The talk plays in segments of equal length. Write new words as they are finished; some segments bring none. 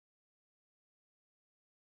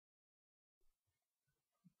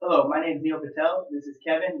Hello, my name is Neil Patel. This is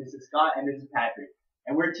Kevin, this is Scott, and this is Patrick.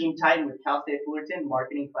 And we're Team Titan with Cal State Fullerton,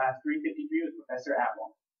 Marketing Class 353 with Professor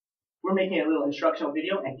Atwell. We're making a little instructional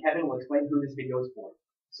video, and Kevin will explain who this video is for.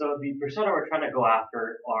 So the persona we're trying to go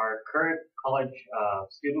after are current college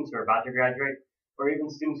students who are about to graduate, or even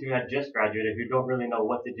students who had just graduated who don't really know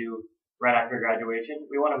what to do right after graduation.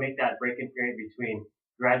 We want to make that break-in period between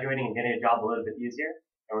graduating and getting a job a little bit easier,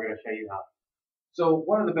 and we're going to show you how. So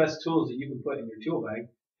one of the best tools that you can put in your tool bag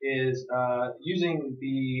is using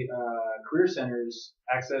the Career Center's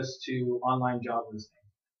access to online job listing.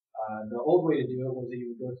 The old way to do it was that you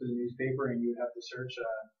would go to the newspaper and you would have to search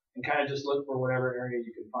and kind of just look for whatever area you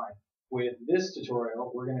could find. With this tutorial,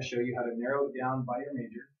 we're going to show you how to narrow it down by your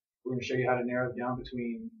major. We're going to show you how to narrow it down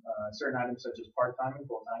between certain items such as part-time and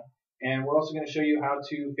full-time. And we're also going to show you how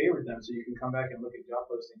to favorite them so you can come back and look at job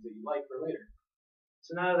postings that you like for later.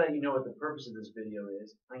 So now that you know what the purpose of this video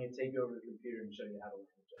is, I'm going to take you over to the computer and show you how to manage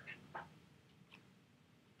it.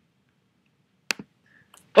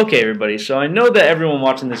 Okay everybody, so I know that everyone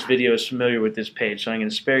watching this video is familiar with this page, so I'm going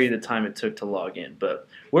to spare you the time it took to log in. But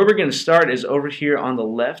where we're going to start is over here on the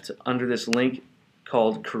left under this link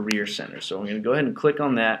called Career Center. So I'm going to go ahead and click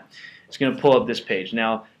on that. It's going to pull up this page.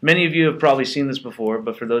 Now, many of you have probably seen this before,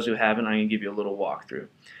 but for those who haven't, I'm going to give you a little walkthrough.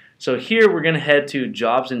 So here we're going to head to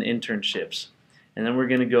Jobs and Internships, and then we're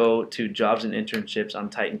going to go to Jobs and Internships on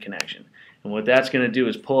Titan Connection. And what that's going to do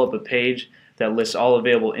is pull up a page that lists all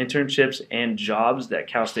available internships and jobs that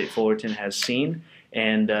Cal State Fullerton has seen,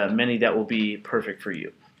 and many that will be perfect for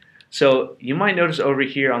you. So you might notice over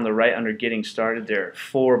here on the right under Getting Started there are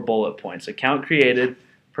 4 bullet points: account created,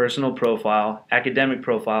 personal profile, academic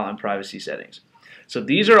profile, and privacy settings. So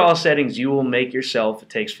these are all settings you will make yourself. It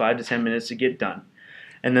takes 5 to 10 minutes to get done.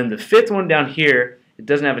 And then the 5th one down here, it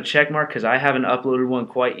doesn't have a check mark because I haven't uploaded one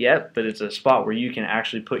quite yet, but it's a spot where you can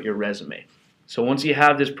actually put your resume. So once you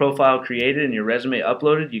have this profile created and your resume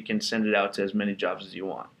uploaded, you can send it out to as many jobs as you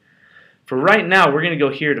want. For right now, we're going to go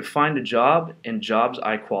here to find a job and jobs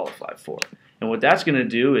I qualify for. And what that's going to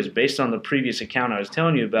do is, based on the previous account I was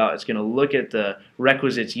telling you about, it's going to look at the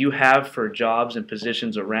requisites you have for jobs and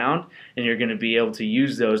positions around, and you're going to be able to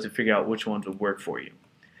use those to figure out which ones would work for you.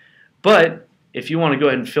 But if you want to go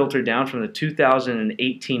ahead and filter down from the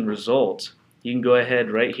 2018 results, you can go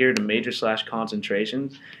ahead right here to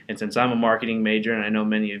major/concentrations, and since I'm a marketing major and I know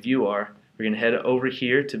many of you are, we're going to head over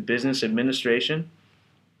here to business administration.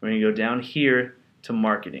 We're going to go down here to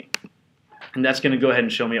marketing, and that's going to go ahead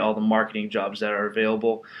and show me all the marketing jobs that are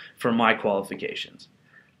available for my qualifications.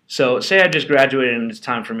 So say I just graduated and it's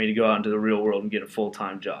time for me to go out into the real world and get a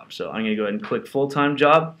full-time job. So I'm going to go ahead and click full-time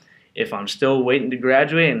job. If I'm still waiting to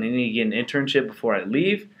graduate and I need to get an internship before I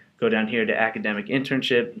leave, go down here to academic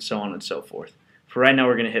internship, and so on and so forth. For right now,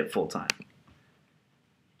 we're going to hit full-time.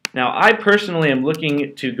 Now, I personally am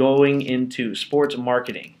looking to going into sports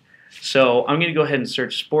marketing. So I'm going to go ahead and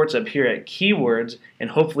search sports up here at keywords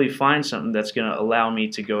and hopefully find something that's going to allow me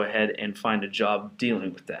to go ahead and find a job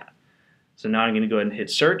dealing with that. So now I'm going to go ahead and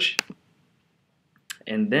hit search,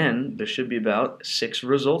 and then there should be about 6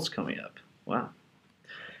 results coming up. Wow.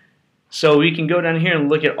 So we can go down here and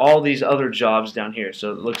look at all these other jobs down here.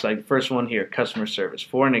 So it looks like the first one here, customer service,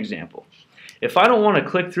 for an example. If I don't want to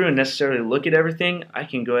click through and necessarily look at everything, I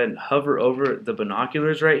can go ahead and hover over the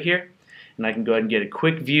binoculars right here, and I can go ahead and get a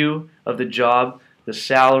quick view of the job, the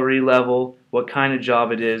salary level, what kind of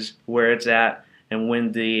job it is, where it's at, and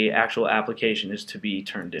when the actual application is to be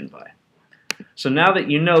turned in by. So now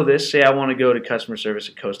that you know this, say I want to go to customer service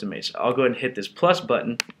at Costa Mesa. I'll go ahead and hit this plus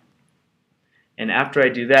button, and after I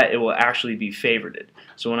do that, it will actually be favorited.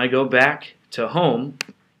 So when I go back to home,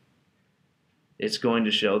 it's going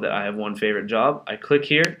to show that I have one favorite job. I click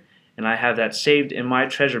here, and I have that saved in my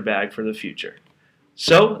treasure bag for the future.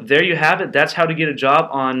 So there you have it. That's how to get a job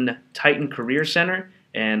on Titan Career Center,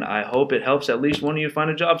 and I hope it helps at least one of you find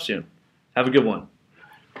a job soon. Have a good one.